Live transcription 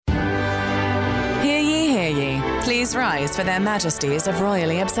Please rise for their majesties of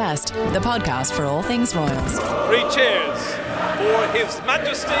Royally Obsessed, the podcast for all things royals. 3 cheers for His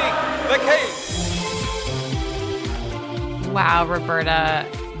Majesty the King. Wow, Roberta.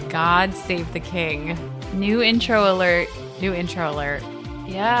 God save the king. New intro alert. New intro alert.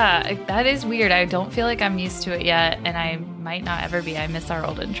 Yeah, that is weird. I don't feel like I'm used to it yet, and I might not ever be. I miss our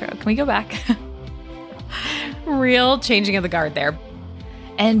old intro. Can we go back? Real changing of the guard there.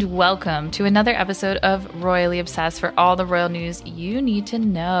 And welcome to another episode of Royally Obsessed for all the royal news you need to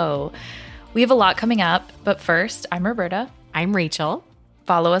know. We have a lot coming up, but first, I'm Roberta. I'm Rachel.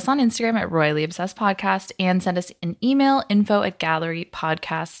 Follow us on Instagram at Royally Obsessed Podcast and send us an email,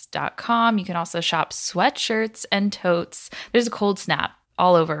 info@gallerypodcasts.com. You can also shop sweatshirts and totes. There's a cold snap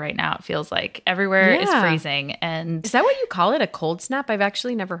all over right now, it feels like. Everywhere is freezing. And is that what you call it, a cold snap? I've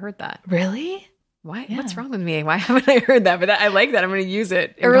actually never heard that. Really? Why? Yeah. What's wrong with me? Why haven't I heard that? But I like that. I'm going to use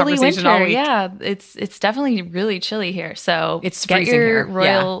it in early conversation winter. all week. Yeah, it's definitely really chilly here. So it's get freezing your here.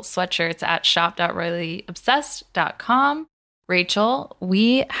 royal sweatshirts at shop.royallyobsessed.com. Rachel,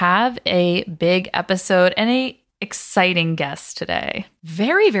 we have a big episode and a exciting guest today.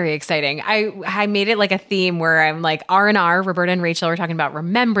 Very, very exciting. I made it like a theme where I'm like R&R, Roberta and Rachel are talking about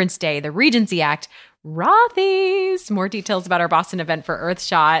Remembrance Day, the Regency Act, Rothy's, more details about our Boston event for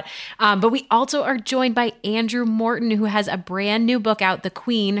Earthshot. But we also are joined by Andrew Morton, who has a brand new book out, The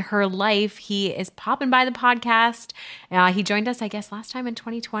Queen, Her Life. He is popping by the podcast. He joined us, I guess, last time in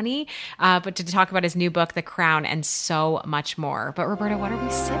 2020, but to talk about his new book, The Crown, and so much more. But Roberta, what are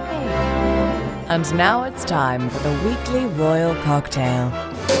we sipping? And now it's time for the weekly royal cocktail.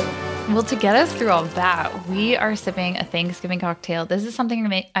 Well, to get us through all that, we are sipping a Thanksgiving cocktail. This is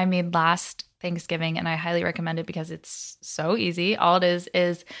something I made last Thanksgiving, and I highly recommend it because it's so easy. All it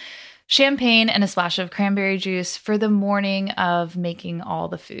is champagne and a splash of cranberry juice for the morning of making all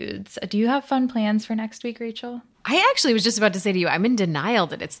the foods. Do you have fun plans for next week, Rachel? I actually was just about to say to you, I'm in denial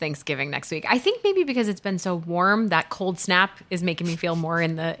that it's Thanksgiving next week. I think maybe because it's been so warm, that cold snap is making me feel more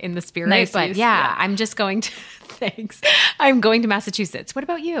in the spirit. Nice but use, yeah, I'm just going to, thanks. I'm going to Massachusetts. What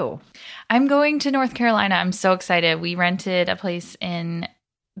about you? I'm going to North Carolina. I'm so excited. We rented a place in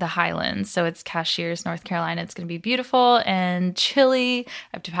the Highlands. So it's Cashiers, North Carolina. It's going to be beautiful and chilly. I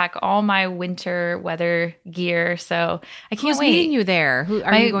have to pack all my winter weather gear. So I can't Who's wait. meeting you there?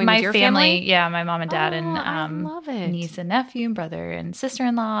 Are you going with your family? Yeah, my mom and dad and I love it. niece and nephew and brother and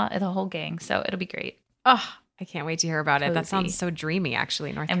sister-in-law, the whole gang. So it'll be great. Oh, I can't wait to hear about it. That Cozy. sounds so dreamy,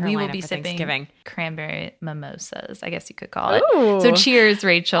 actually, North And Carolina we will be for sipping Thanksgiving. Cranberry mimosas, I guess you could call it. Ooh. So cheers,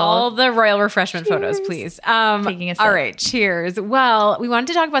 Rachel. All the royal refreshment photos, please. Taking a sip. All right, cheers. Well, we wanted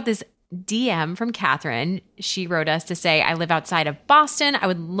to talk about this DM from Catherine. She wrote us to say, I live outside of Boston. I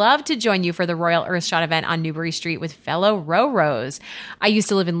would love to join you for the Royal Earthshot event on Newbury Street with fellow Ro-Ros. I used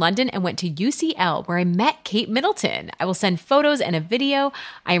to live in London and went to UCL where I met Kate Middleton. I will send photos and a video.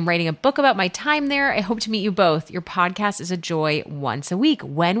 I am writing a book about my time there. I hope to meet you both. Your podcast is a joy once a week.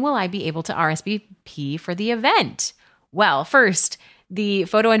 When will I be able to RSVP for the event? Well, first, the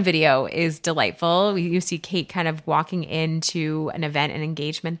photo and video is delightful. You see Kate kind of walking into an event and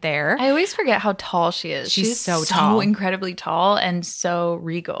engagement there. I always forget how tall she is. She's so tall. Incredibly tall and so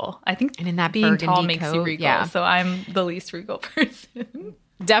regal. I think and in that being tall burgundy makes coat, you regal. yeah. So I'm the least regal person.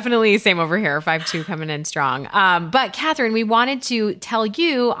 Definitely same over here, 5'2", coming in strong. But Catherine, we wanted to tell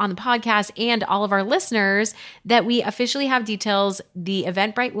you on the podcast and all of our listeners that we officially have details. The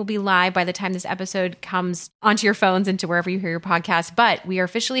Eventbrite will be live by the time this episode comes onto your phones and to wherever you hear your podcast. But we are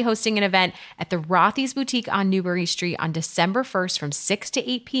officially hosting an event at the Rothy's Boutique on Newbury Street on December 1st from 6 to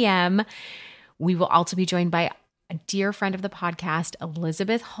 8 p.m. We will also be joined by a dear friend of the podcast,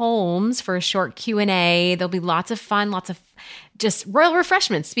 Elizabeth Holmes, for a short Q&A. There'll be lots of fun, lots of just royal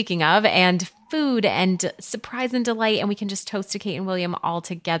refreshments, speaking of, and food and surprise and delight. And we can just toast to Kate and William all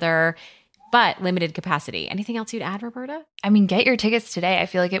together, but limited capacity. Anything else you'd add, Roberta? I mean, get your tickets today. I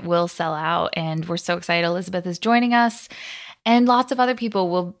feel like it will sell out. And we're so excited Elizabeth is joining us. And lots of other people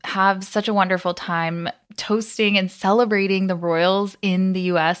will have such a wonderful time toasting and celebrating the royals in the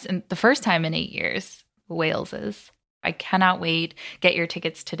U.S. and the first time in 8 years. Wales is. I cannot wait. Get your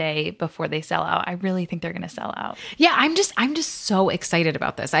tickets today before they sell out. I really think they're going to sell out. Yeah, I'm just so excited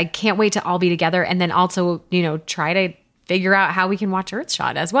about this. I can't wait to all be together and then also, try to figure out how we can watch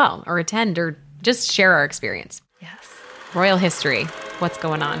Earthshot as well, or attend, or just share our experience. Yes. Royal history. What's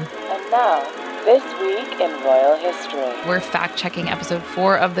going on? And now, this week in royal history. We're fact-checking episode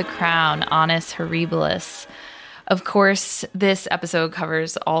 4 of The Crown, Annus Horribilis. Of course, this episode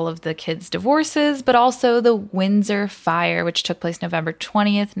covers all of the kids' divorces, but also the Windsor Fire, which took place November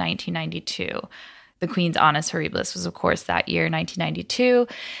 20th, 1992. The Queen's Annus Horribilis was, of course, that year, 1992.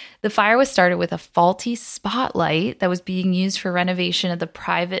 The fire was started with a faulty spotlight that was being used for renovation of the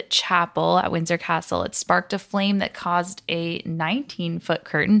private chapel at Windsor Castle. It sparked a flame that caused a 19-foot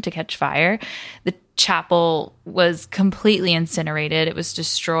curtain to catch fire. The chapel was completely incinerated. It was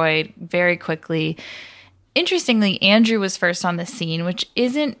destroyed very quickly. Interestingly, Andrew was first on the scene, which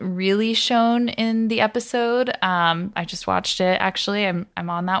isn't really shown in the episode. I just watched it, actually. I'm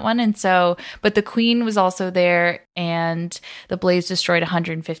on that one. But the Queen was also there, and the blaze destroyed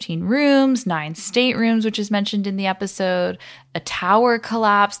 115 rooms, 9 staterooms, which is mentioned in the episode. A tower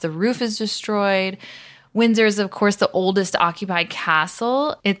collapsed. The roof is destroyed. Windsor is, of course, the oldest occupied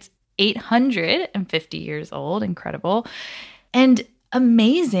castle. It's 850 years old. Incredible. And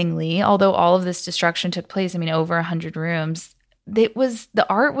amazingly, although all of this destruction took place, over 100 rooms, the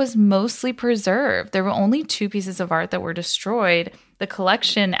art was mostly preserved. There were only 2 pieces of art that were destroyed. The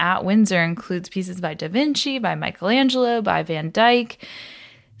collection at Windsor includes pieces by Da Vinci, by Michelangelo, by Van Dyck.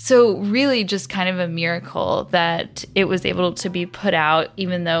 So really just kind of a miracle that it was able to be put out,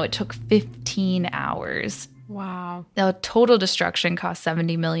 even though it took 15 hours. Wow. The total destruction cost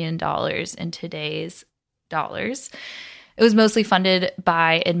 $70 million in today's dollars. It was mostly funded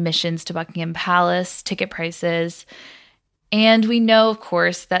by admissions to Buckingham Palace, ticket prices. And we know, of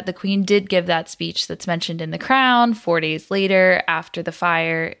course, that the Queen did give that speech that's mentioned in The Crown 4 days later after the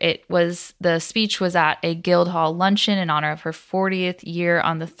fire. The speech was at a Guildhall luncheon in honor of her 40th year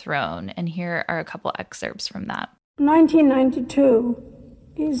on the throne. And here are a couple excerpts from that. 1992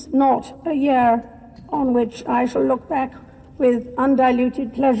 is not a year on which I shall look back with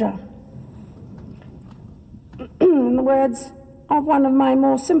undiluted pleasure. In the words of one of my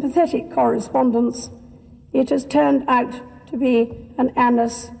more sympathetic correspondents, it has turned out to be an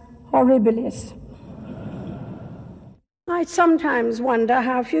annus horribilis. I sometimes wonder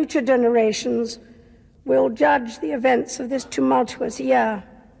how future generations will judge the events of this tumultuous year.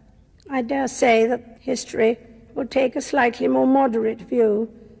 I dare say that history will take a slightly more moderate view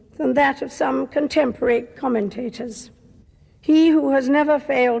than that of some contemporary commentators. He who has never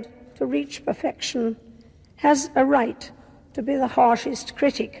failed to reach perfection has a right to be the harshest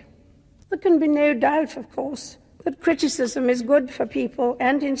critic. There can be no doubt, of course, that criticism is good for people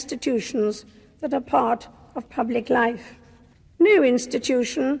and institutions that are part of public life. No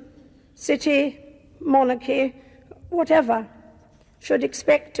institution, city, monarchy, whatever, should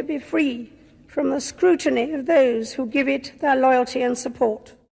expect to be free from the scrutiny of those who give it their loyalty and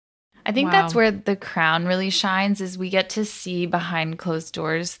support. I think that's where The Crown really shines, is we get to see behind closed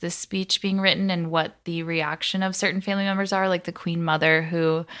doors this speech being written and what the reaction of certain family members are, like the Queen Mother,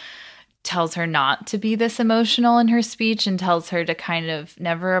 who tells her not to be this emotional in her speech and tells her to kind of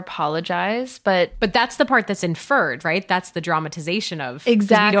never apologize. But that's the part that's inferred, right? That's the dramatization of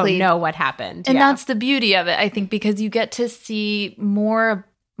exactly. We don't know what happened. And that's the beauty of it, I think, because you get to see more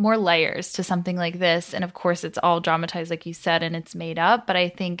layers to something like this. And of course, it's all dramatized, like you said, and it's made up. But I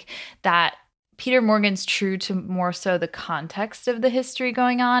think that Peter Morgan's true to more so the context of the history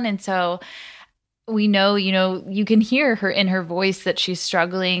going on. And so we know, you can hear her in her voice that she's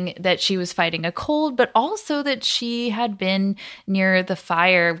struggling, that she was fighting a cold, but also that she had been near the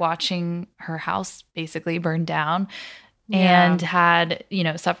fire watching her house basically burn down. And had,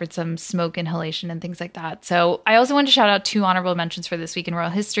 suffered some smoke inhalation and things like that. So I also want to shout out 2 honorable mentions for this week in royal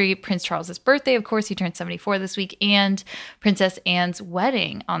history. Prince Charles's birthday, of course, he turned 74 this week, and Princess Anne's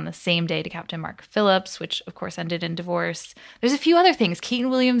wedding on the same day to Captain Mark Phillips, which, of course, ended in divorce. There's a few other things. Kate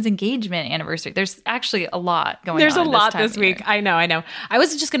and William's engagement anniversary. There's actually a lot going on. There's a lot this week. I know. I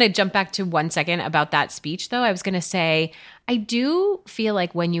was just going to jump back to 1 second about that speech, though. I was going to say, I do feel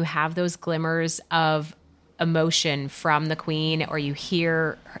like when you have those glimmers of emotion from the Queen, or you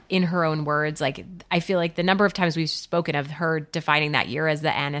hear in her own words, like I feel like the number of times we've spoken of her defining that year as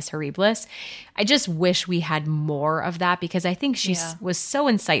the Annus Horribilis, I just wish we had more of that, because I think she was so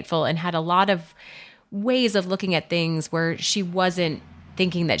insightful and had a lot of ways of looking at things where she wasn't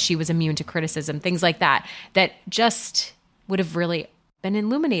thinking that she was immune to criticism, things like that, that just would have really been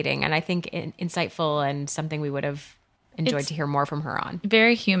illuminating and I think insightful, and something we would have enjoyed to hear more from her on.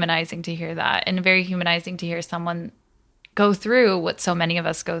 Very humanizing to hear that, and very humanizing to hear someone go through what so many of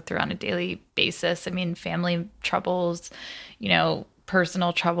us go through on a daily basis. I mean, family troubles,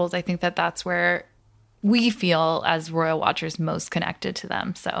 personal troubles. I think that that's where we feel as royal watchers most connected to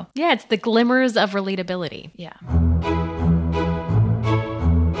them. So yeah, it's the glimmers of relatability. Yeah.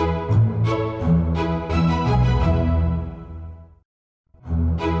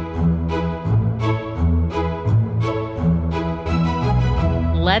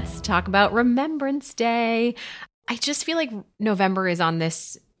 Let's talk about Remembrance Day. I just feel like November is on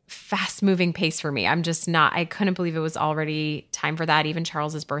this fast moving pace for me. I couldn't believe it was already time for that. Even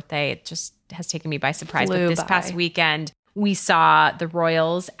Charles's birthday, it just has taken me by surprise. But this past weekend, we saw the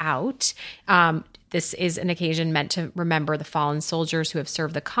royals out. This is an occasion meant to remember the fallen soldiers who have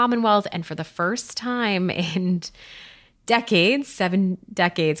served the Commonwealth. And for the first time in decades, 7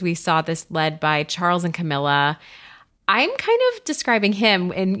 decades, we saw this led by Charles and Camilla. I'm kind of describing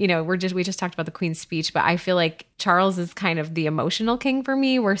him, and we just talked about the Queen's speech, but I feel like Charles is kind of the emotional king for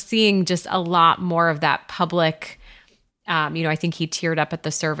me. We're seeing just a lot more of that public. I think he teared up at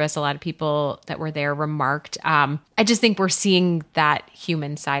the service. A lot of people that were there remarked. I just think we're seeing that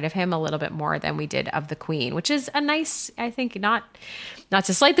human side of him a little bit more than we did of the Queen, which is a nice, I think, not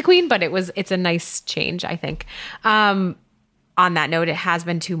to slight the Queen, but it's a nice change, I think. On that note, it has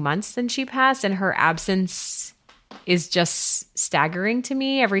been 2 months since she passed, and her absence is just staggering to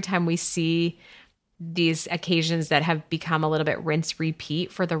me. Every time we see these occasions that have become a little bit rinse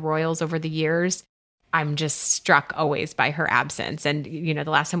repeat for the royals over the years, I'm just struck always by her absence. And, the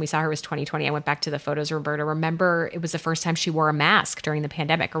last time we saw her was 2020. I went back to the photos, Roberta. Remember, it was the first time she wore a mask during the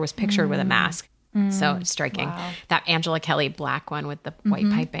pandemic or was pictured with a mask. So it's striking. Wow. That Angela Kelly black one with the white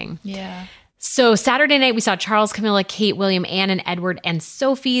piping. Yeah. So Saturday night, we saw Charles, Camilla, Kate, William, Anne, and Edward, and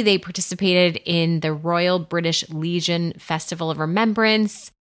Sophie. They participated in the Royal British Legion Festival of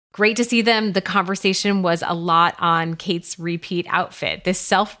Remembrance. Great to see them. The conversation was a lot on Kate's repeat outfit. This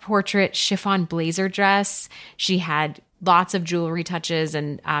self-portrait chiffon blazer dress. She had lots of jewelry touches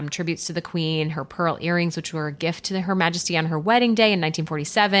and tributes to the Queen. Her pearl earrings, which were a gift to Her Majesty on her wedding day in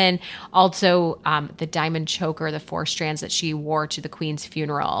 1947. Also, the diamond choker, the 4 strands that she wore to the Queen's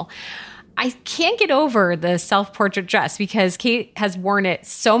funeral. I can't get over the self-portrait dress because Kate has worn it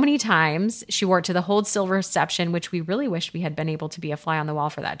so many times. She wore it to the Hold Silver reception, which we really wish we had been able to be a fly on the wall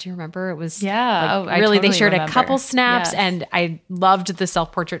for that. Do you remember? It was really, they shared a couple snaps, and I loved the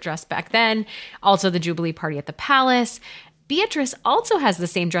self-portrait dress back then. Also the Jubilee party at the palace. Beatrice also has the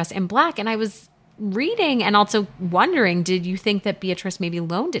same dress in black, and I was reading and also wondering, did you think that Beatrice maybe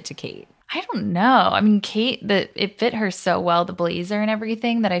loaned it to Kate? I don't know. I mean, Kate, it fit her so well, the blazer and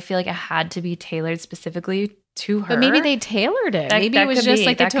everything, that I feel like it had to be tailored specifically to her. But maybe they tailored it. Maybe it was just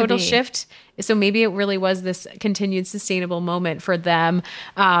like a total shift. So maybe it really was this continued sustainable moment for them.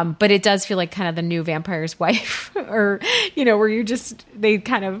 But it does feel like kind of the new Vampire's Wife or, where they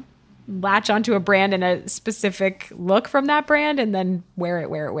kind of latch onto a brand and a specific look from that brand and then wear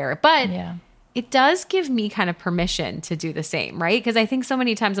it. But yeah. It does give me kind of permission to do the same, right? Because I think so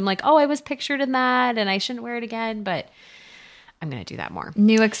many times I'm like, oh, I was pictured in that and I shouldn't wear it again, but I'm going to do that more.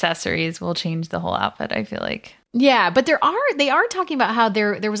 New accessories will change the whole outfit, I feel like. Yeah, but they are talking about how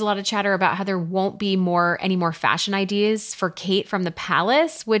there was a lot of chatter about how there won't be any more fashion ideas for Kate from the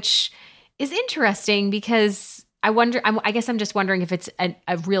palace, which is interesting because I guess I'm just wondering if it's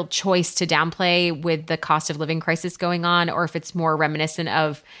a real choice to downplay with the cost of living crisis going on, or if it's more reminiscent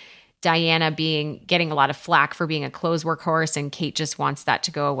of Diana getting a lot of flack for being a clothes workhorse, and Kate just wants that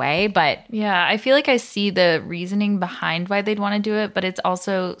to go away. But yeah, I feel like I see the reasoning behind why they'd want to do it, but it's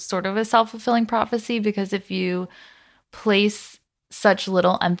also sort of a self-fulfilling prophecy, because if you place such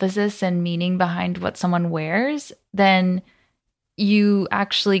little emphasis and meaning behind what someone wears, then you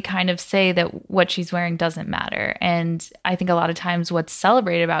actually kind of say that what she's wearing doesn't matter. And I think a lot of times what's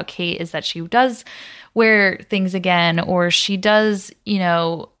celebrated about Kate is that she does wear things again, or she does,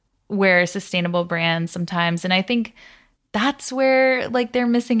 wear sustainable brands sometimes. And I think that's where they're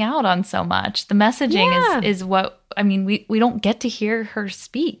missing out on so much. The messaging is what, we don't get to hear her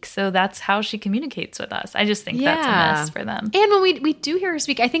speak. So that's how she communicates with us. I just think that's a miss for them. And when we do hear her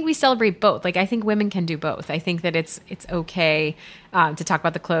speak, I think we celebrate both. I think women can do both. I think that it's okay to talk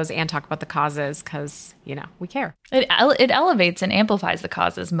about the clothes and talk about the causes because, we care. It elevates and amplifies the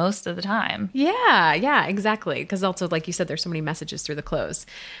causes most of the time. Yeah, exactly. Because also, like you said, there's so many messages through the clothes.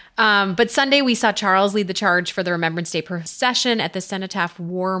 But Sunday, we saw Charles lead the charge for the Remembrance Day procession at the Cenotaph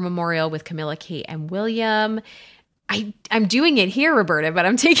War Memorial with Camilla, Kate, and William. I'm doing it here, Roberta, but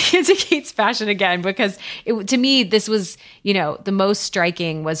I'm taking it to Kate's fashion again because to me, this was, the most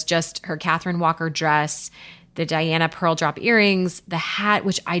striking was just her Catherine Walker dress, the Diana pearl drop earrings, the hat,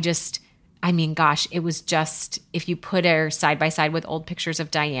 which it was just, if you put her side by side with old pictures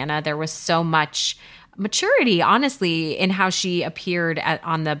of Diana, there was so much maturity, honestly, in how she appeared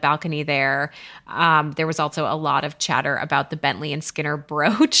on the balcony there. There was also a lot of chatter about the Bentley and Skinner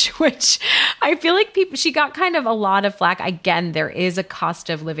brooch, which I feel like she got kind of a lot of flack. Again, there is a cost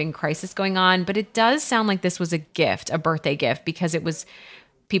of living crisis going on, but it does sound like this was a gift, a birthday gift, because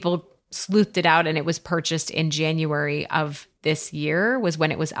people sleuthed it out and it was purchased in January of this year was when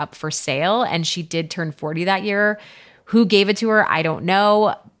it was up for sale. And she did turn 40 that year. Who gave it to her? I don't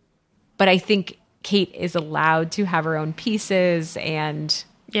know. But I think Kate is allowed to have her own pieces, and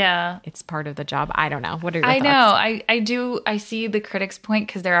it's part of the job. I don't know. What are your thoughts? I know. I see the critics' point,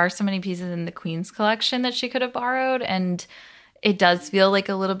 because there are so many pieces in the Queen's collection that she could have borrowed, and it does feel like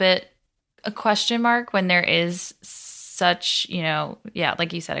a little bit a question mark when there is such,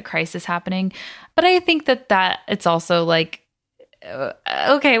 like you said, a crisis happening. But I think that it's also like,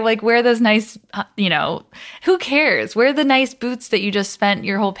 okay, like wear those nice, who cares? Wear the nice boots that you just spent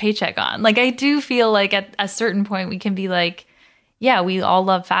your whole paycheck on. Like, I do feel like at a certain point we can be like, yeah, we all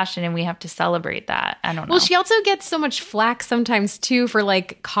love fashion and we have to celebrate that. I don't know. Well, she also gets so much flack sometimes too for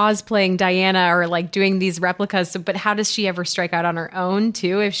like cosplaying Diana or like doing these replicas. So, but how does she ever strike out on her own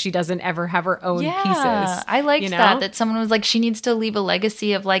too if she doesn't ever have her own pieces? I liked that someone was like, she needs to leave a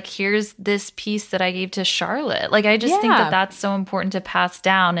legacy of like, here's this piece that I gave to Charlotte. Like, I just think that that's so important to pass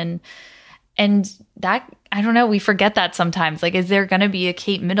down. And that, I don't know, we forget that sometimes. Like, is there going to be a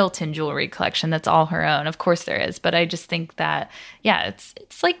Kate Middleton jewelry collection that's all her own? Of course there is. But I just think that,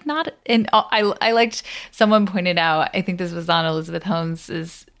 it's like not, and I liked, someone pointed out, I think this was on Elizabeth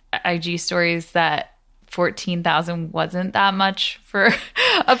Holmes's IG stories, that $14,000 wasn't that much for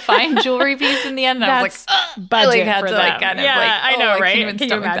a fine jewelry piece in the end. And I was like, budget had for to them. like kind of like, I know, right? I can't even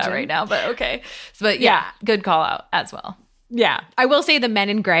stomach that right now, but okay. But good call out as well. Yeah. I will say the men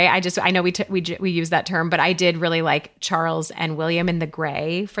in gray, I know we use that term, but I did really like Charles and William in the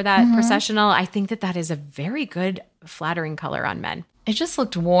gray for that processional. I think that is a very good, flattering color on men. It just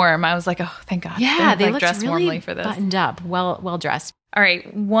looked warm. I was like, oh, thank God. Yeah, they like, looked dressed really warmly for this. Buttoned up, well dressed. All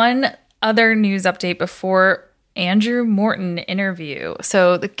right. One other news update before Andrew Morton interview.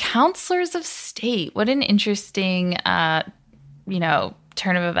 So the counselors of state, what an interesting,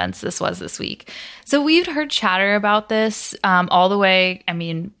 turn of events this was this week. So we've heard chatter about this all the way,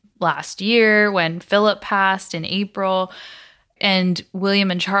 last year when Philip passed in April and William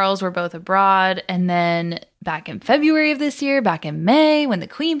and Charles were both abroad. And then back in February of this year, back in May when the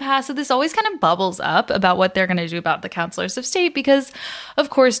Queen passed. So this always kind of bubbles up about what they're going to do about the counselors of state because, of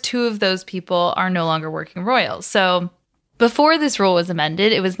course, two of those people are no longer working royals. So before this rule was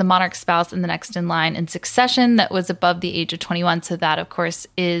amended, it was the monarch's spouse and the next in line in succession that was above the age of 21. So that, of course,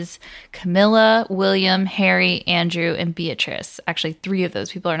 is Camilla, William, Harry, Andrew, and Beatrice. Actually, three of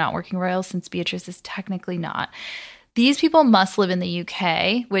those people are not working royals since Beatrice is technically not. These people must live in the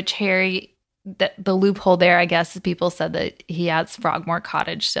UK, which Harry, the loophole there, I guess, is people said that he has Frogmore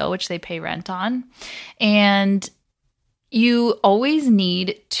Cottage still, which they pay rent on. And you always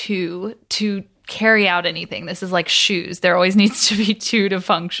need two to carry out anything. This is like shoes. There always needs to be two to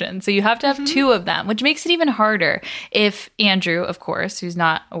function. So you have to have two of them, which makes it even harder if Andrew, of course, who's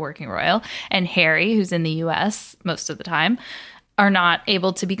not a working royal, and Harry, who's in the US most of the time, are not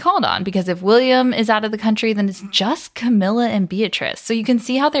able to be called on. Because if William is out of the country, then it's just Camilla and Beatrice. So you can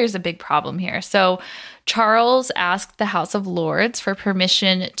see how there's a big problem here. So Charles asked the House of Lords for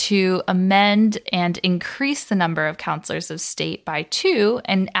permission to amend and increase the number of counselors of state by 2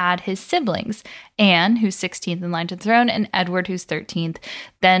 and add his siblings, Anne, who's 16th in line to the throne, and Edward, who's 13th.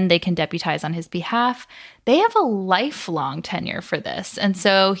 Then they can deputize on his behalf. They have a lifelong tenure for this. And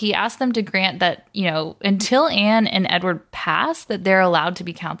so he asked them to grant that, until Anne and Edward pass, that they're allowed to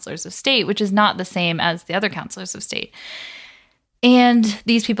be counselors of state, which is not the same as the other counselors of state. And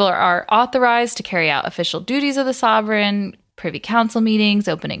these people are authorized to carry out official duties of the sovereign, privy council meetings,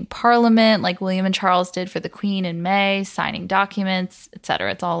 opening parliament, like William and Charles did for the Queen in May, signing documents,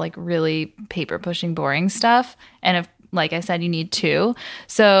 etc. It's all like really paper pushing, boring stuff. And if, like I said, you need two.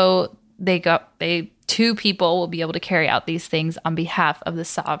 So two people will be able to carry out these things on behalf of the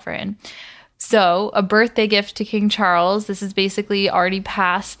sovereign. So a birthday gift to King Charles. This is basically already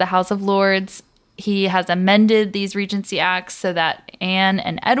passed the House of Lords. He has amended these Regency Acts so that Anne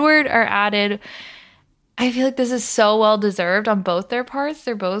and Edward are added. I feel like this is so well deserved on both their parts.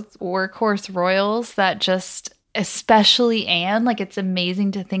 They're both workhorse royals that just, especially Anne, like it's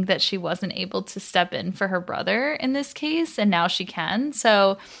amazing to think that she wasn't able to step in for her brother in this case, and now she can.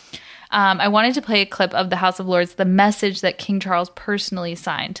 So I wanted to play a clip of the House of Lords, the message that King Charles personally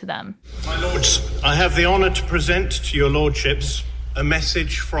signed to them. My lords, I have the honour to present to your lordships a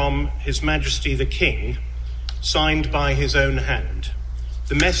message from His Majesty the King, signed by his own hand.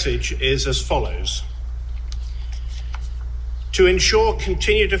 The message is as follows. To ensure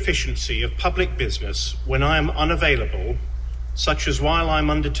continued efficiency of public business when I am unavailable, such as while I'm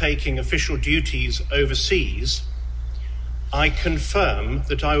undertaking official duties overseas, I confirm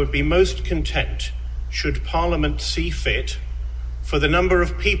that I would be most content, should Parliament see fit, for the number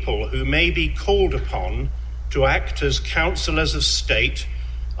of people who may be called upon to act as councillors of state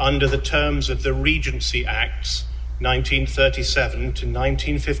under the terms of the Regency Acts 1937 to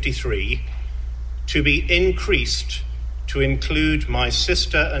 1953, to be increased to include my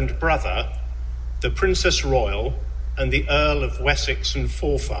sister and brother, the Princess Royal and the Earl of Wessex and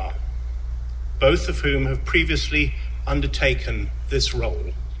Forfar, both of whom have previously undertaken this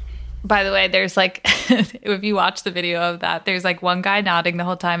role. By the way, there's like, if you watch the video of that, there's like one guy nodding the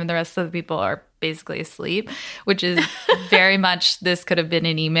whole time and the rest of the people are basically asleep, which is very much, this could have been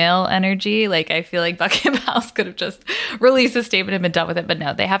an email energy. Like, I feel like Buckingham House could have just released a statement and been done with it. But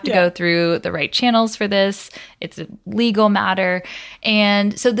no, they have to go through the right channels for this. It's a legal matter.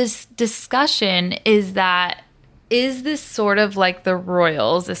 And so this discussion is this sort of like the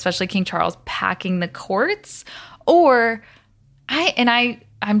royals, especially King Charles, packing the courts? Or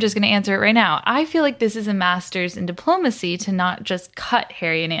I'm just going to answer it right now. I feel like this is a master's in diplomacy to not just cut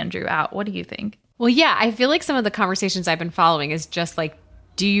Harry and Andrew out. What do you think? Well, yeah, I feel like some of the conversations I've been following is just like,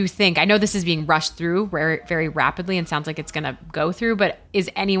 do you think, I know this is being rushed through very, very rapidly and sounds like it's going to go through, but is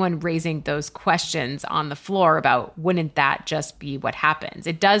anyone raising those questions on the floor about, wouldn't that just be what happens?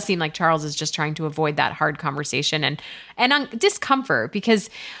 It does seem like Charles is just trying to avoid that hard conversation and on discomfort, because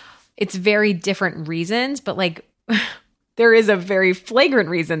it's very different reasons, but like there is a very flagrant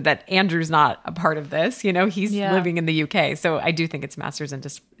reason that Andrew's not a part of this. You know, he's living in the UK. So I do think it's masters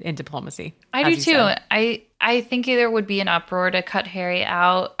in diplomacy. I do too. I think there would be an uproar to cut Harry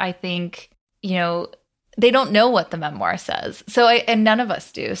out. I think, you know, they don't know what the memoir says. And none of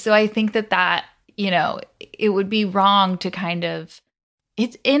us do. So I think that, you know, it would be wrong to kind of,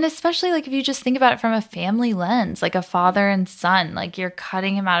 and especially like if you just think about it from a family lens, like a father and son, like you're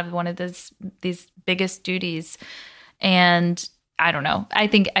cutting him out of one of these biggest duties. And I don't know. I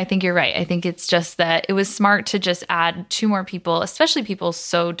think you're right. I think it's just that it was smart to just add 2 more people, especially people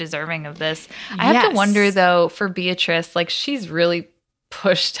so deserving of this. I have to wonder though, for Beatrice, like she's really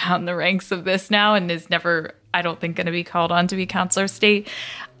pushed down the ranks of this now and is never, I don't think, going to be called on to be counselor of state.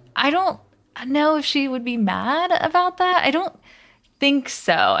 I don't know if she would be mad about that. I don't think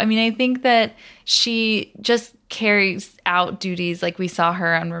so. I mean, I think that she just carries out duties like we saw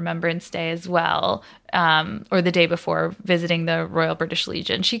her on Remembrance Day as well, or the day before visiting the Royal British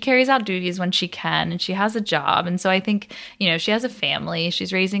Legion. She carries out duties when she can, and she has a job. And so I think, you know, she has a family.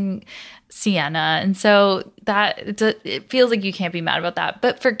 She's raising Sienna. And so that it feels like you can't be mad about that.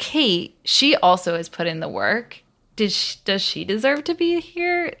 But for Kate, she also has put in the work. Does she deserve to be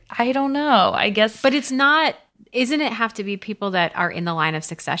here? I don't know. I guess. But it's not, isn't it have to be people that are in the line of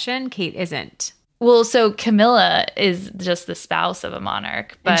succession? Kate isn't. Well, so Camilla is just the spouse of a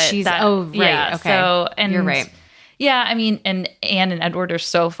monarch, but and she's right. Yeah, okay, so, and you're right. Yeah, I mean, and Anne and Edward are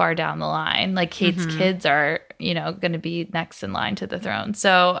so far down the line. Like Kate's kids are, you know, going to be next in line to the throne.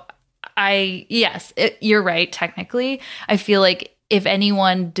 So you're right. Technically, I feel like if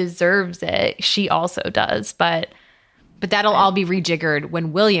anyone deserves it, she also does. But that'll all be rejiggered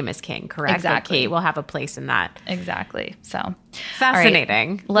when William is king, correct? Exactly. Like Kate will have a place in that. Exactly. So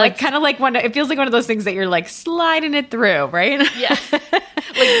fascinating. Right, like kind of like it feels like one of those things that you're like sliding it through, right? Yeah.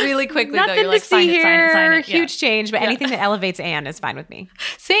 Like really quickly. Nothing though, you're like, to see here. Sign it. Huge change, but anything that elevates Anne is fine with me.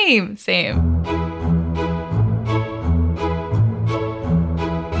 Same.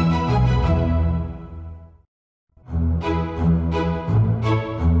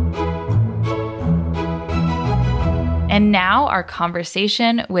 And now our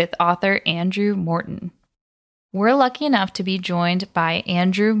conversation with author Andrew Morton. We're lucky enough to be joined by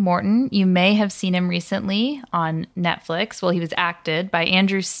Andrew Morton. You may have seen him recently on Netflix. Well, he was acted by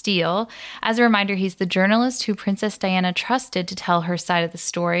Andrew Steele. As a reminder, he's the journalist who Princess Diana trusted to tell her side of the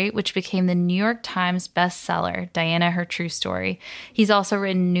story, which became the New York Times bestseller, Diana, Her True Story. He's also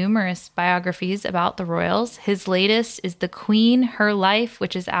written numerous biographies about the royals. His latest is The Queen, Her Life,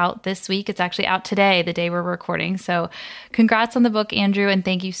 which is out this week. It's actually out today, the day we're recording. So congrats on the book, Andrew, and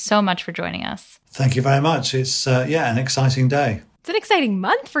thank you so much for joining us. Thank you very much. It's, an exciting day. It's an exciting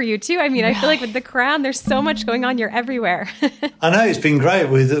month for you, too. I mean, I feel like with The Crown, there's so much going on. You're everywhere. I know. It's been great.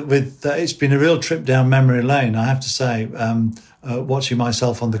 It's been a real trip down memory lane, I have to say, watching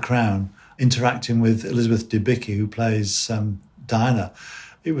myself on The Crown, interacting with Elizabeth Debicki, who plays Diana.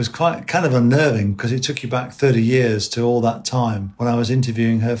 It was quite kind of unnerving because it took you back 30 years to all that time when I was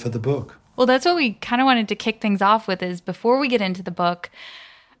interviewing her for the book. Well, that's what we kind of wanted to kick things off with is before we get into the book,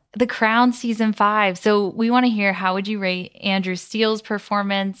 The Crown season 5. So we want to hear, how would you rate Andrew Steele's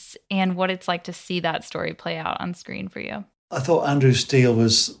performance and what it's like to see that story play out on screen for you? I thought Andrew Steele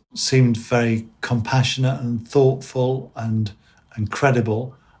seemed very compassionate and thoughtful and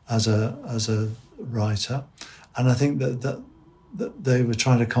credible as a writer, and I think that they were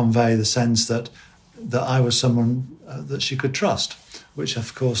trying to convey the sense that I was someone that she could trust, which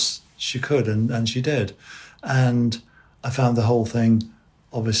of course she could, and she did. And I found the whole thing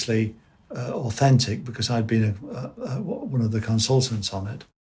obviously authentic because I'd been one of the consultants on it.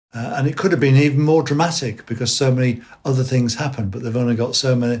 And it could have been even more dramatic because so many other things happened, but they've only got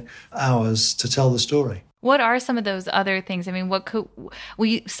so many hours to tell the story. What are some of those other things? I mean,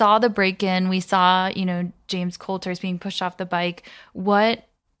 we saw the break-in, we saw, James Coulter's being pushed off the bike. What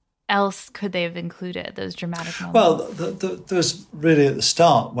else could they have included, those dramatic moments? Well, there was really at the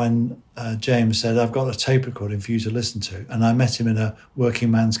start when James said, I've got a tape recording for you to listen to. And I met him in a working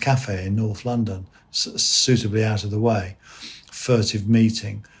man's cafe in North London, suitably out of the way, furtive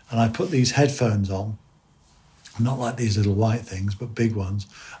meeting. And I put these headphones on, not like these little white things, but big ones.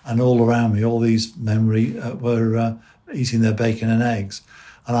 And all around me, all these memory were eating their bacon and eggs.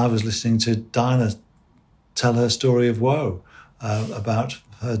 And I was listening to Diana tell her story of woe, about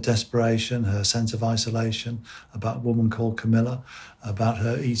her desperation, her sense of isolation, about a woman called Camilla, about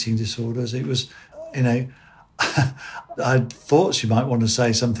her eating disorders. It was, I thought she might want to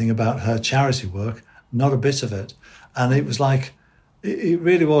say something about her charity work, not a bit of it. And it was like, it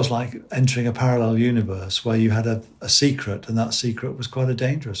really was like entering a parallel universe where you had a secret, and that secret was quite a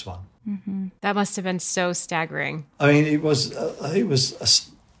dangerous one. Mm-hmm. That must have been so staggering. I mean,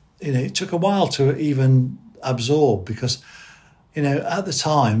 it took a while to even absorb because, at the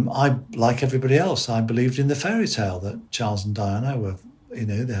time, I, like everybody else, I believed in the fairy tale that Charles and Diana were,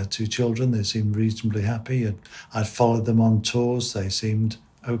 they had 2 children. They seemed reasonably happy. And I'd followed them on tours. They seemed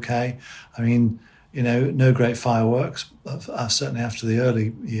okay. I mean, no great fireworks, certainly after the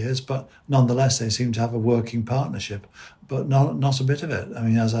early years, but nonetheless, they seemed to have a working partnership, but not a bit of it. I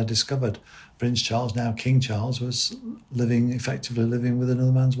mean, as I discovered, Prince Charles, now King Charles, was effectively living with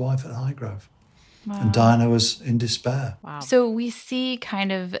another man's wife at Highgrove. Wow. And Diana was in despair. Wow. So we see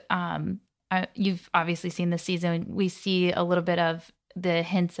kind of, you've obviously seen this season, we see a little bit of the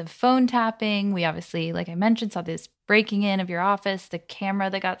hints of phone tapping. We obviously, like I mentioned, saw this breaking in of your office, the camera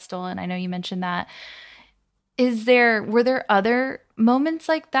that got stolen. I know you mentioned that. Were there other moments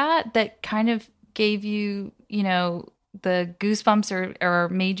like that kind of gave you, the goosebumps or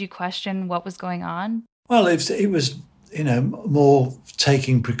made you question what was going on? Well, it was, more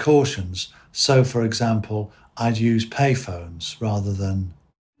taking precautions. So, for example, I'd use payphones rather than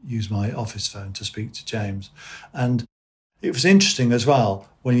use my office phone to speak to James. And it was interesting as well,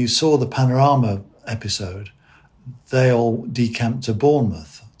 when you saw the Panorama episode, they all decamped to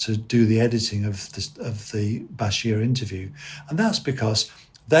Bournemouth to do the editing of the Bashir interview. And that's because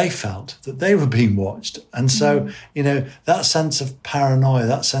they felt that they were being watched. And so, that sense of paranoia,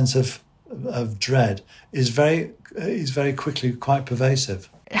 that sense of dread is very quickly quite pervasive.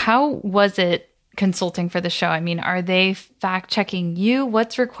 How was it consulting for the show? I mean, are they fact-checking you?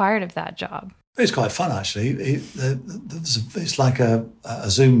 What's required of that job? It's quite fun, actually. It's like a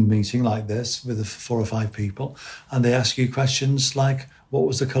Zoom meeting like this with 4 or 5 people, and they ask you questions like, what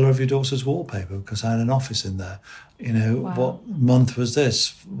was the colour of your daughter's wallpaper? Because I had an office in there. Wow. What month was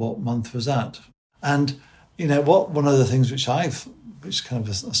this? What month was that? And, one of the things which kind of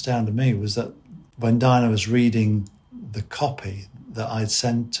astounded me was that when Diana was reading the copy that I'd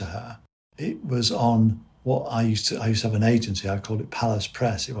sent to her, it was on what I used to have an agency, I called it Palace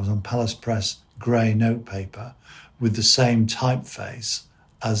Press. It was on Palace Press grey notepaper with the same typeface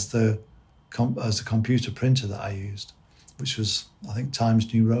as the computer printer that I used, which was, I think,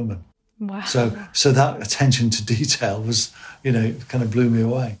 Times New Roman. Wow. So that attention to detail was, kind of blew me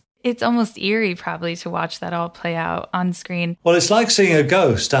away. It's almost eerie probably to watch that all play out on screen. Well, it's like seeing a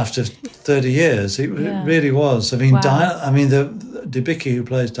ghost after 30 years. It really was. I mean, wow. Diana, the Debicki who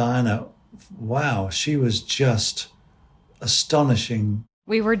plays Diana, wow, she was just astonishing.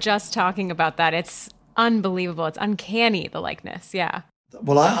 We were just talking about that. It's unbelievable. It's uncanny, the likeness. Yeah.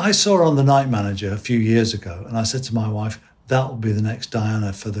 Well, I saw her on The Night Manager a few years ago, and I said to my wife, that will be the next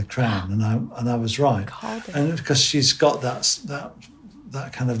Diana for the Crown. And I was right. And because she's got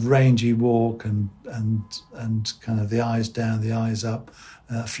that kind of rangy walk and kind of the eyes down, the eyes up,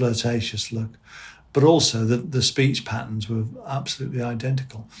 flirtatious look. But also the speech patterns were absolutely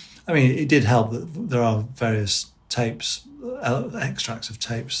identical. I mean, it did help that there are various tapes, extracts of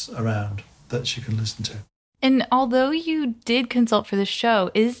tapes around that she can listen to. And although you did consult for the show,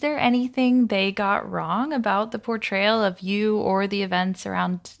 is there anything they got wrong about the portrayal of you or the events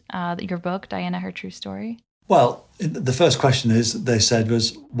around your book, Diana, Her True Story? Well, the first question they said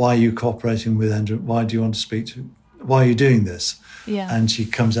was, why are you cooperating with Andrew? Why do you want to speak to? Why are you doing this? Yeah. And she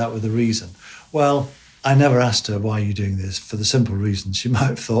comes out with a reason. Well, I never asked her, why are you doing this? For the simple reason she might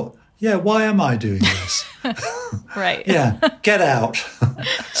have thought, yeah, why am I doing this? Right. Yeah, get out.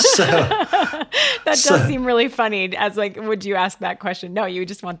 So That does seem really funny. As like, would you ask that question? No, you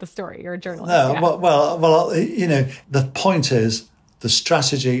just want the story. You're a journalist. No, yeah. well, the point is the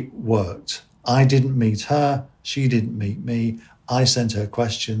strategy worked. I didn't meet her. She didn't meet me. I sent her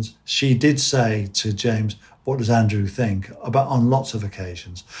questions. She did say to James, what does Andrew think, about on lots of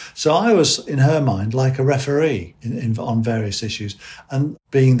occasions. So I was, in her mind, like a referee on various issues, and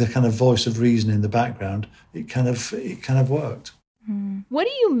being the kind of voice of reason in the background, it kind of worked. What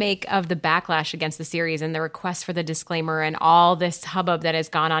do you make of the backlash against the series and the request for the disclaimer and all this hubbub that has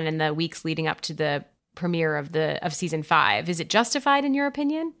gone on in the weeks leading up to the premiere of season 5? Is it justified in your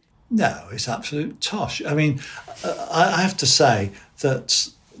opinion? No, it's absolute tosh. I mean, I have to say that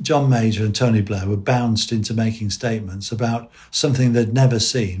John Major and Tony Blair were bounced into making statements about something they'd never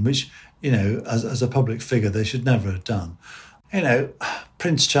seen, which, as a public figure, they should never have done.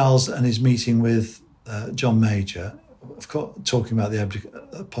 Prince Charles and his meeting with John Major, of course, talking about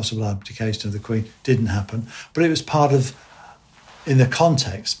the possible abdication of the Queen, didn't happen, but it was part of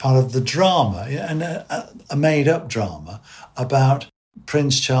the drama, and a made-up drama about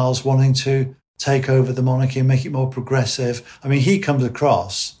Prince Charles wanting to take over the monarchy and make it more progressive. I mean, he comes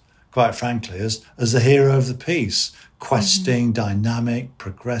across, quite frankly, as the hero of the piece, questing, dynamic,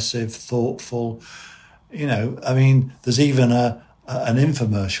 progressive, thoughtful. I mean, there's even an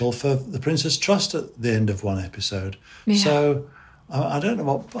infomercial for the Prince's Trust at the end of one episode. Yeah. So I don't know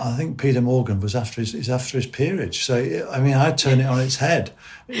what, I think Peter Morgan was after his peerage. So, I mean, I'd turn it on its head.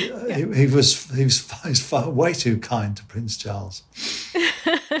 Yeah. He was way too kind to Prince Charles.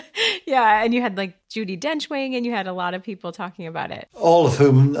 Yeah, and you had like Judi Dench weighing in, you had a lot of people talking about it. All of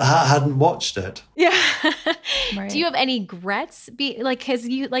whom hadn't watched it. Yeah. Right. Do you have any regrets? Because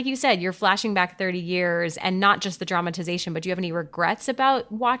like you said, you're flashing back 30 years and not just the dramatization, but do you have any regrets about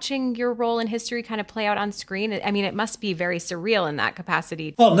watching your role in history kind of play out on screen? I mean, it must be very surreal in that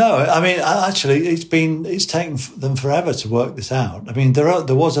capacity. Well, no, I mean, actually, it's taken them forever to work this out. I mean,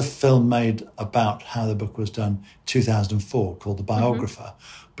 there was a film made about how the book was done in 2004 called The Biographer.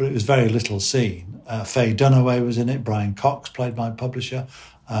 But it was very little seen. Faye Dunaway was in it. Brian Cox played my publisher.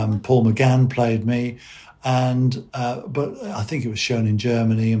 Paul McGann played me. And but I think it was shown in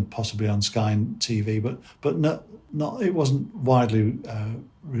Germany and possibly on Sky TV. But not it wasn't widely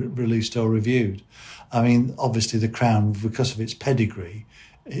released or reviewed. I mean, obviously, The Crown, because of its pedigree,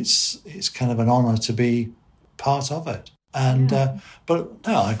 it's kind of an honour to be part of it. And but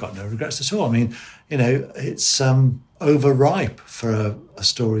no, I've got no regrets at all. I mean, it's overripe for a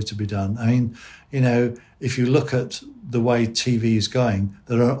story to be done. I mean, if you look at the way TV is going,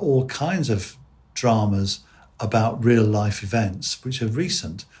 there are all kinds of dramas about real life events which are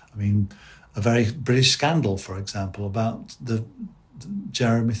recent. I mean, a very British scandal, for example, about the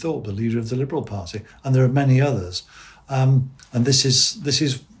Jeremy Thorpe, the leader of the Liberal Party, and there are many others. And this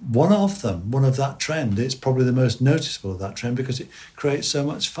is one of them, one of that trend. It's probably the most noticeable of that trend because it creates so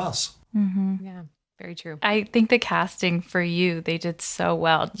much fuss. Mm-hmm. Yeah, very true. I think the casting for you, they did so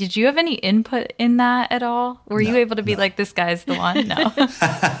well. Did you have any input in that at all? Were you able to be like, this guy's the one? No.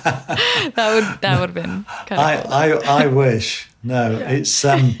 that would have been kind of cool. I wish. No, it's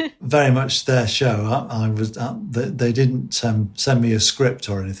very much their show. They didn't send me a script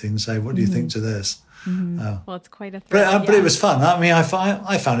or anything and say, what do you think to this? Mm-hmm. Well, it's quite a thrill. But it was fun. I mean, I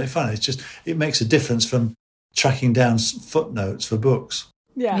found it fun. It's just, it makes a difference from tracking down footnotes for books.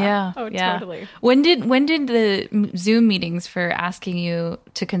 Yeah. Oh, yeah. Totally. When did the Zoom meetings for asking you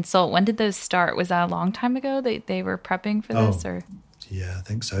to consult, when did those start? Was that a long time ago they were prepping for this? Or? Yeah, I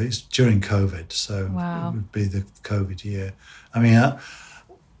think so. It's during COVID, so It would be the COVID year. I mean,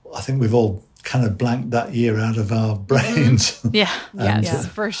 I think we've all kind of blanked that year out of our brains. Mm-hmm. Yeah. Yes,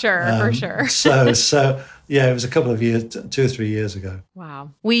 for sure. So yeah, it was a couple of years, 2 or 3 years ago.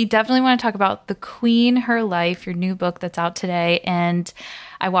 Wow. We definitely want to talk about The Queen, Her Life, your new book that's out today. And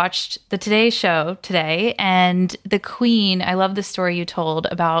I watched the Today Show today, and the Queen, I love the story you told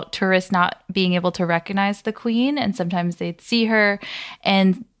about tourists not being able to recognize the Queen, and sometimes they'd see her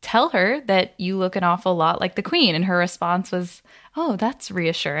and tell her that you look an awful lot like the Queen. And her response was, oh, that's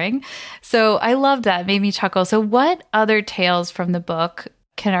reassuring. So I loved that. It made me chuckle. So what other tales from the book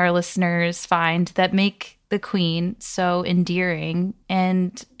can our listeners find that make the Queen so endearing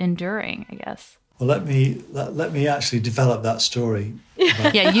and enduring, I guess? Well, let me actually develop that story.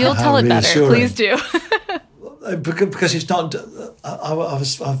 Yeah, you'll tell it better. Please do. Because it's not.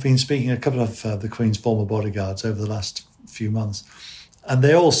 I've been speaking to a couple of the Queen's former bodyguards over the last few months, and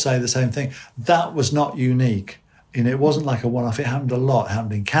they all say the same thing. That was not unique. It wasn't like a one-off. It happened a lot. It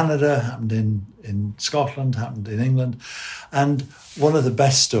happened in Canada, happened in Scotland, happened in England. And one of the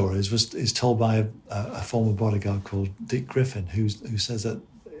best stories is told by a former bodyguard called Dick Griffin, who says that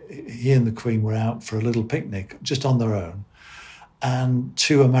he and the Queen were out for a little picnic just on their own, and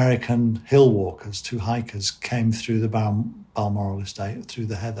two American hill walkers, two hikers, came through the Balmoral estate, through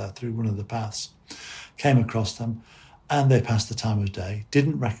the heather, through one of the paths, came across them, and they passed the time of day,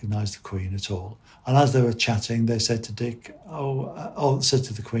 didn't recognise the Queen at all. And as they were chatting, they said to Dick, said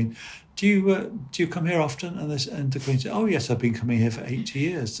to the Queen, do you come here often? And the Queen said, oh yes, I've been coming here for 80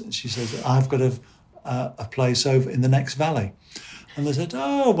 years. And she says, I've got a place over in the next valley. And they said,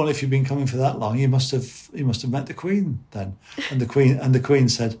 oh, well, if you've been coming for that long, you must have met the Queen then. And the Queen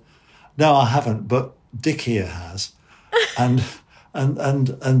said, no, I haven't, but Dick here has. And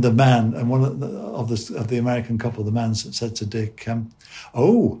the man, and one of the American couple, the man said to Dick,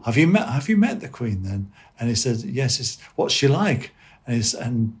 oh, have you met the Queen then? And he said, yes. What's she like?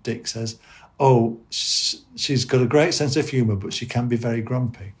 And Dick says, oh, she's got a great sense of humour, but she can be very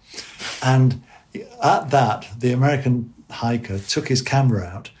grumpy. And at that, the American hiker took his camera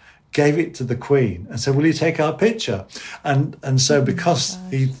out, gave it to the Queen, and said, will you take our picture? And so because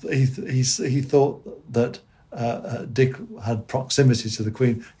he thought that Dick had proximity to the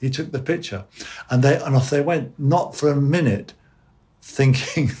Queen, he took the picture, and off they went, not for a minute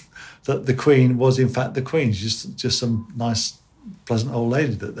thinking that the Queen was in fact the Queen, just some nice, pleasant old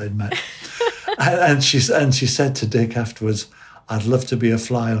lady that they'd met. and she said to Dick afterwards, I'd love to be a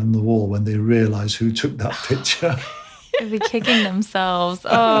fly on the wall when they realise who took that picture. They'd be kicking themselves.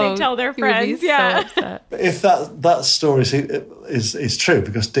 Oh, they tell their friends. Yeah. So upset. If that story is true,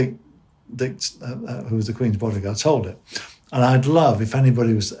 because Dick, who was the Queen's bodyguard, told it, and I'd love if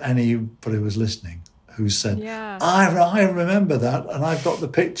anybody was listening who said, yeah, I remember that, and I've got the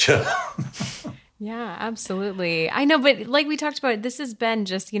picture. Yeah, absolutely. I know, but like we talked about, this has been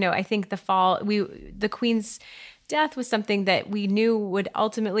just, I think the Queen's death was something that we knew would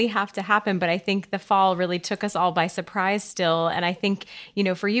ultimately have to happen, but I think the fall really took us all by surprise still. And I think,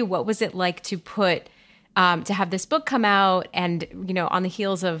 for you, what was it like to to have this book come out and, on the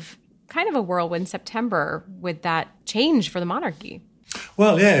heels of kind of a whirlwind September with that change for the monarchy?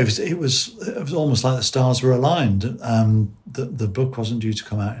 Well, yeah, it was almost like the stars were aligned. The book wasn't due to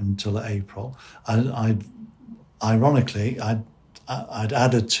come out until April. Ironically, I'd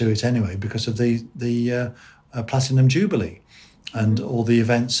added to it anyway because of the Platinum Jubilee and all the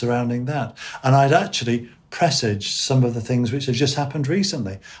events surrounding that. And I'd actually presaged some of the things which have just happened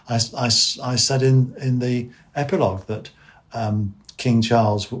recently. I said in the epilogue that King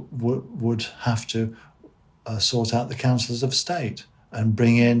Charles would have to sort out the councillors of state and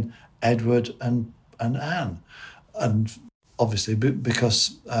bring in Edward and Anne. And obviously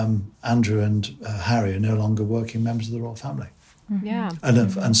because Andrew and Harry are no longer working members of the royal family. Yeah.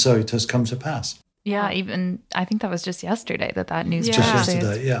 And so it has come to pass. Yeah, even I think that was just yesterday that news just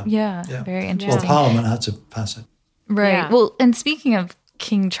yesterday. Yeah, very interesting. Well, Parliament had to pass it. Right. Yeah. Well, and speaking of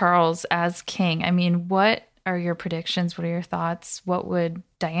King Charles as king, I mean, what are your predictions? What are your thoughts? What would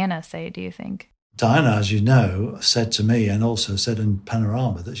Diana say, do you think? Diana, as you know, said to me and also said in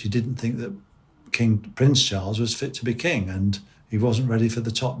Panorama that she didn't think that Prince Charles was fit to be king and he wasn't ready for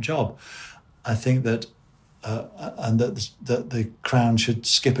the top job. I think that that the crown should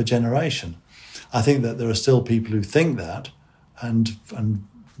skip a generation. I think that there are still people who think that and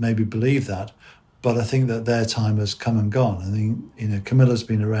maybe believe that, but I think that their time has come and gone. I think, Camilla's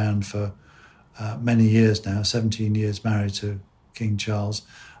been around for many years now, 17 years married to King Charles.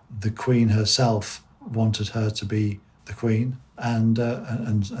 The Queen herself wanted her to be the Queen and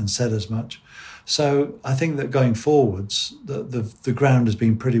said as much. So I think that going forwards, the ground has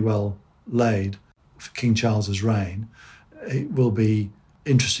been pretty well laid for King Charles's reign. It will be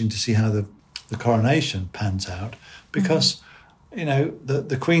interesting to see how the coronation pans out, because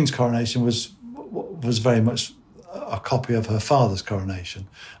the Queen's coronation was very much a copy of her father's coronation,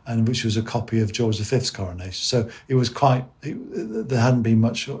 and which was a copy of George V's coronation. So it was there hadn't been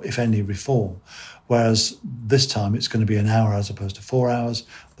much, if any, reform. Whereas this time it's going to be an hour as opposed to 4 hours.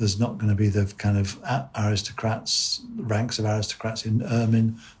 There's not going to be the kind of ranks of aristocrats in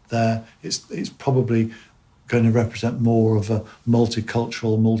ermine there. It's probably going to represent more of a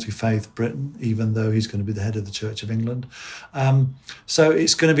multicultural, multi-faith Britain, even though he's going to be the head of the Church of England. So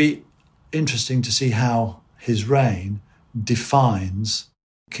it's going to be interesting to see how his reign defines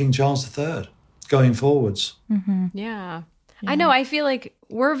King Charles III going forwards. Mm-hmm. Yeah. I know. I feel like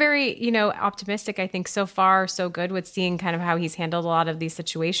we're very, optimistic. I think so far so good with seeing kind of how he's handled a lot of these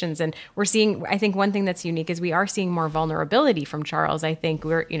situations. And we're seeing, I think one thing that's unique is we are seeing more vulnerability from Charles. I think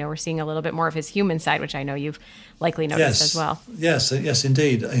we're seeing a little bit more of his human side, which I know you've likely noticed as well. Yes,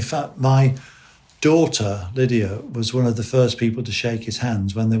 indeed. In fact, my daughter, Lydia, was one of the first people to shake his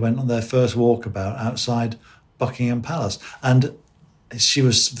hands when they went on their first walkabout outside Buckingham Palace. And she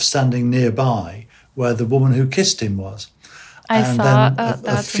was standing nearby where the woman who kissed him was. I saw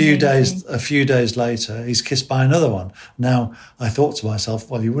a few days later, he's kissed by another one. Now, I thought to myself,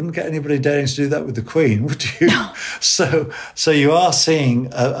 well, you wouldn't get anybody daring to do that with the Queen, would you? No. So you are seeing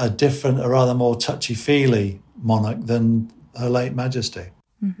a different, a rather more touchy-feely monarch than Her late Majesty.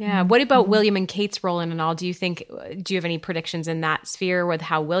 Yeah. What about William and Kate's role in it all? Do you have any predictions in that sphere with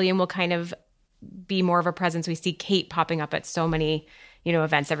how William will kind of be more of a presence? We see Kate popping up at so many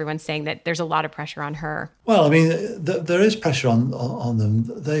events. Everyone's saying that there's a lot of pressure on her. Well, I mean, there is pressure on them.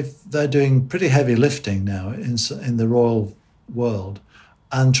 They're doing pretty heavy lifting now in the royal world,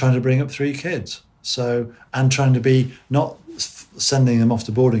 and trying to bring up 3 kids. And trying to be not sending them off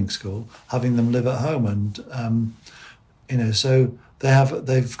to boarding school, having them live at home, and so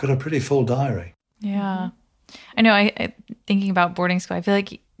they've got a pretty full diary. Yeah, I know. I thinking about boarding school, I feel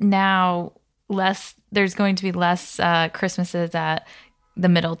like now there's going to be less Christmases at the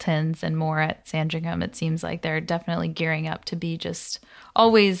Middletons and more at Sandringham. It seems like they're definitely gearing up to be just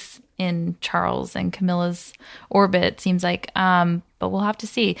always in Charles and Camilla's orbit, seems like. But we'll have to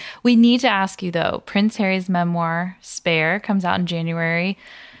see. We need to ask you, though, Prince Harry's memoir, Spare, comes out in January.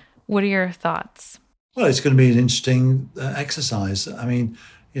 What are your thoughts? Well, it's going to be an interesting exercise. I mean,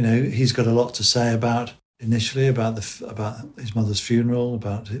 he's got a lot to say about his mother's funeral,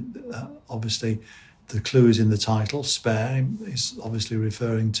 about obviously the clue is in the title, Spare. He's obviously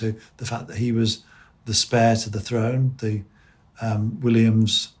referring to the fact that he was the spare to the throne, the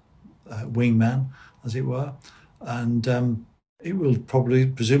William's wingman, as it were. And it will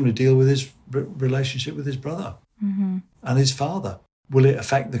presumably deal with his relationship with his brother and his father. Will it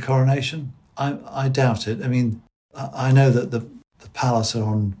affect the coronation? I doubt it. I mean, I know that the palace are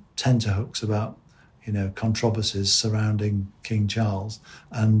on tenterhooks about controversies surrounding King Charles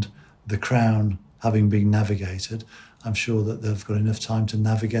and the crown having been navigated. I'm sure that they've got enough time to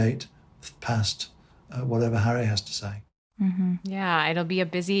navigate past whatever Harry has to say. Mm-hmm. Yeah, it'll be a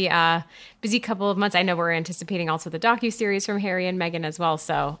busy couple of months. I know we're anticipating also the docuseries from Harry and Meghan as well.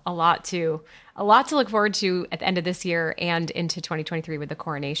 So a lot to look forward to at the end of this year and into 2023 with the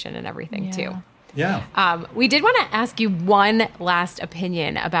coronation and everything too. Yeah. We did want to ask you one last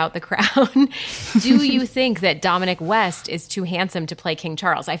opinion about the crown. Do you think that Dominic West is too handsome to play King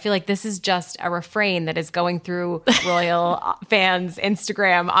Charles? I feel like this is just a refrain that is going through royal fans'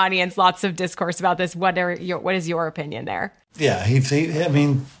 Instagram audience. Lots of discourse about this. What is your opinion there? Yeah,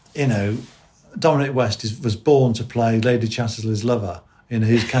 Dominic West was born to play Lady Chatterley's lover.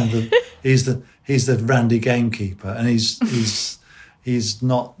 He's kind of he's the randy gamekeeper, and he's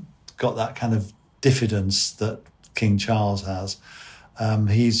not got that kind of diffidence that King Charles has.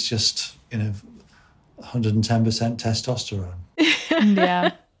 He's just 110% testosterone.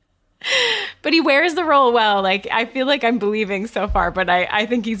 Yeah. But he wears the role well. Like, I feel like I'm believing so far, but I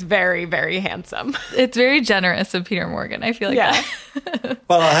think he's very, very handsome. It's very generous of Peter Morgan. I feel like that.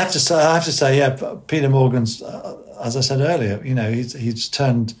 Well, I have to say, yeah, Peter Morgan's, as I said earlier, he's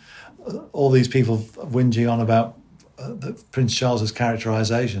turned all these people whinging on about Prince Charles's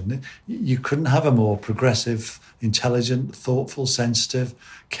characterization. You couldn't have a more progressive, intelligent, thoughtful, sensitive,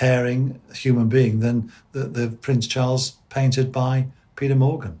 caring human being than the Prince Charles painted by Peter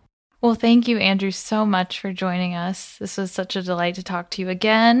Morgan. Well, thank you, Andrew, so much for joining us. This was such a delight to talk to you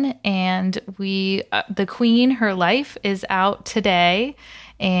again. And the Queen, Her Life is out today.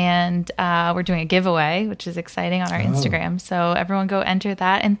 And we're doing a giveaway, which is exciting, on our Instagram. So everyone go enter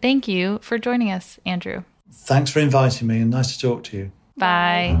that. And thank you for joining us, Andrew. Thanks for inviting me, and nice to talk to you.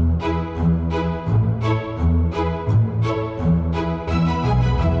 Bye.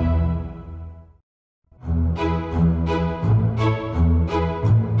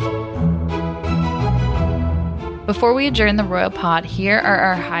 Before we adjourn the Royal Pod, here are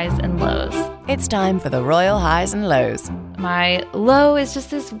our highs and lows. It's time for the Royal Highs and Lows. My low is just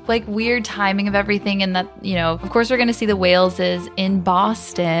this weird timing of everything, and that, of course we're going to see the Waleses in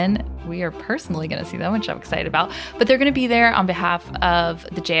Boston. We are personally going to see them, which I'm excited about. But they're going to be there on behalf of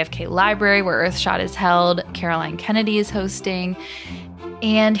the JFK Library, where Earthshot is held. Caroline Kennedy is hosting.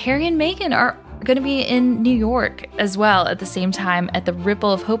 And Harry and Meghan are going to be in New York as well at the same time at the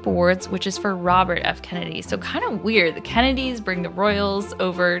Ripple of Hope Awards, which is for Robert F. Kennedy. So kind of weird. The Kennedys bring the royals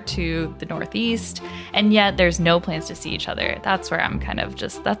over to the Northeast, and yet there's no plans to see each other. That's where I'm kind of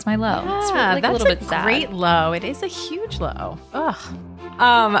that's my low. Yeah, it's a little bit sad. Great low. It is a huge low. Ugh.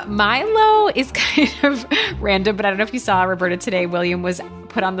 My low is kind of random, but I don't know if you saw, Roberta, today, William was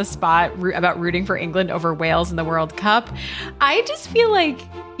put on the spot about rooting for England over Wales in the World Cup. I just feel like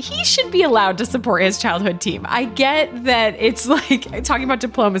he should be allowed to support his childhood team. I get that it's like talking about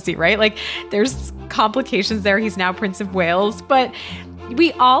diplomacy, right? Like there's complications there. He's now Prince of Wales, but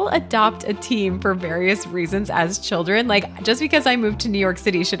we all adopt a team for various reasons as children. Like, just because I moved to New York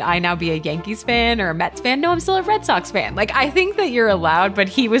City, should I now be a Yankees fan or a Mets fan? No, I'm still a Red Sox fan. Like, I think that you're allowed, but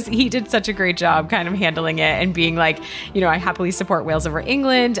he did such a great job kind of handling it and being like, I happily support Wales over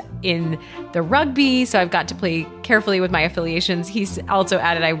England in the rugby. So I've got to play carefully with my affiliations. He's also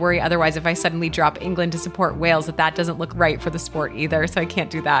added, I worry otherwise if I suddenly drop England to support Wales, that doesn't look right for the sport either. So I can't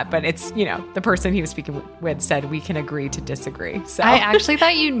do that. But it's, the person he was speaking with said we can agree to disagree. So I actually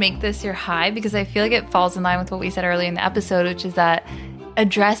thought you'd make this your high because I feel like it falls in line with what we said earlier in the episode, which is that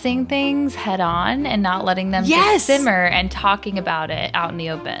addressing things head on and not letting them just simmer and talking about it out in the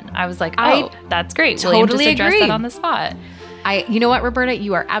open. I was like, that's great. Totally William just addressed agree. that on the spot. You know what, Roberta?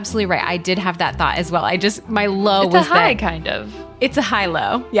 You are absolutely right. I did have that thought as well. My low it's was a high, that kind of. It's a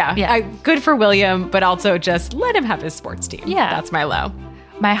high-low. Yeah. Good for William, but also just let him have his sports team. Yeah. That's my low.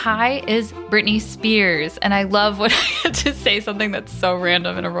 My high is Britney Spears, and I love when I had to say something that's so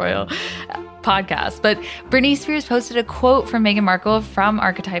random in a royal podcast. But Britney Spears posted a quote from Meghan Markle from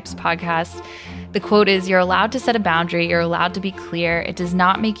Archetypes podcast. The quote is, "You're allowed to set a boundary. You're allowed to be clear. It does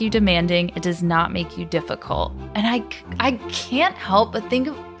not make you demanding. It does not make you difficult." And I can't help but think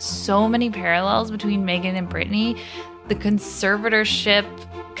of so many parallels between Meghan and Britney. The conservatorship,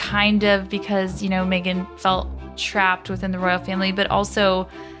 kind of, because, Meghan felt trapped within the royal family, but also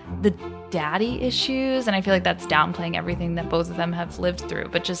the daddy issues, and I feel like that's downplaying everything that both of them have lived through.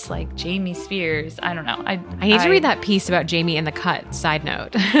 But just like Jamie Spears, I don't know. I need to read that piece about Jamie in The Cut. Side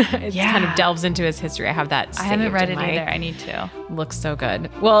note, it kind of delves into his history. I have that. I haven't read it either. I need to. Looks so good.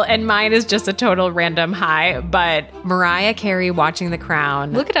 Well, and mine is just a total random high, but Mariah Carey watching The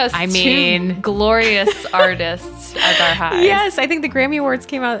Crown. Look at us, two glorious artists as our highs. Yes, I think the Grammy Awards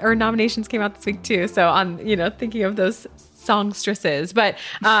came out, or nominations came out this week too. So on, thinking of those songstresses, but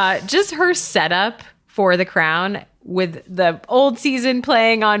just her setup for The Crown with the old season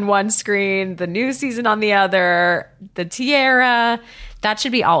playing on one screen, the new season on the other, the tiara, that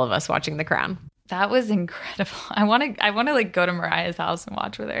should be all of us watching The Crown. That was incredible. I want to like go to Mariah's house and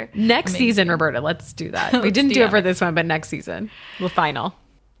watch with her. Next season, Roberta, let's do that. We didn't do it for this one, but next season, the final.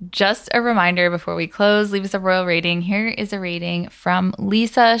 Just a reminder before we close, leave us a royal rating. Here is a rating from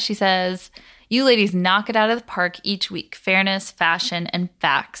Lisa. She says, "You ladies knock it out of the park each week. Fairness, fashion, and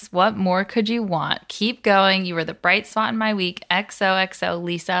facts. What more could you want? Keep going. You were the bright spot in my week. XOXO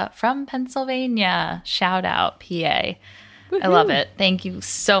Lisa from Pennsylvania." Shout out, PA. Woo-hoo. I love it. Thank you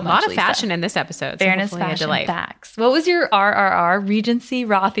so much, A lot of Lisa. fashion in this episode. Fairness, fashion, facts. What was your RRR? Regency,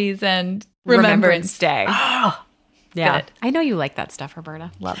 Rothy's, and Remembrance Day. Oh, yeah. Good. I know you like that stuff,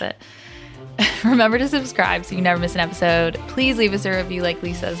 Roberta. Love it. Remember to subscribe so you never miss an episode. Please leave us a review like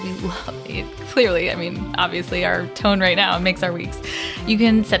Lisa's. We love it. Clearly, obviously our tone right now makes our weeks. You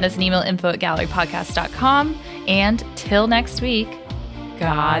can send us an email, info@gallerypodcast.com. And till next week,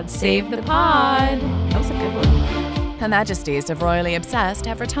 God save the pod. That was a good one. Her Majesties of Royally Obsessed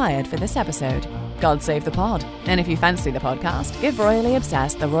have retired for this episode. God save the pod. And if you fancy the podcast, give Royally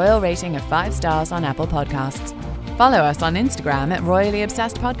Obsessed the royal rating of 5 stars on Apple Podcasts. Follow us on Instagram at Royally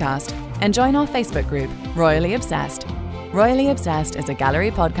Obsessed Podcast and join our Facebook group, Royally Obsessed. Royally Obsessed is a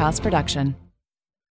Gallery Podcast production.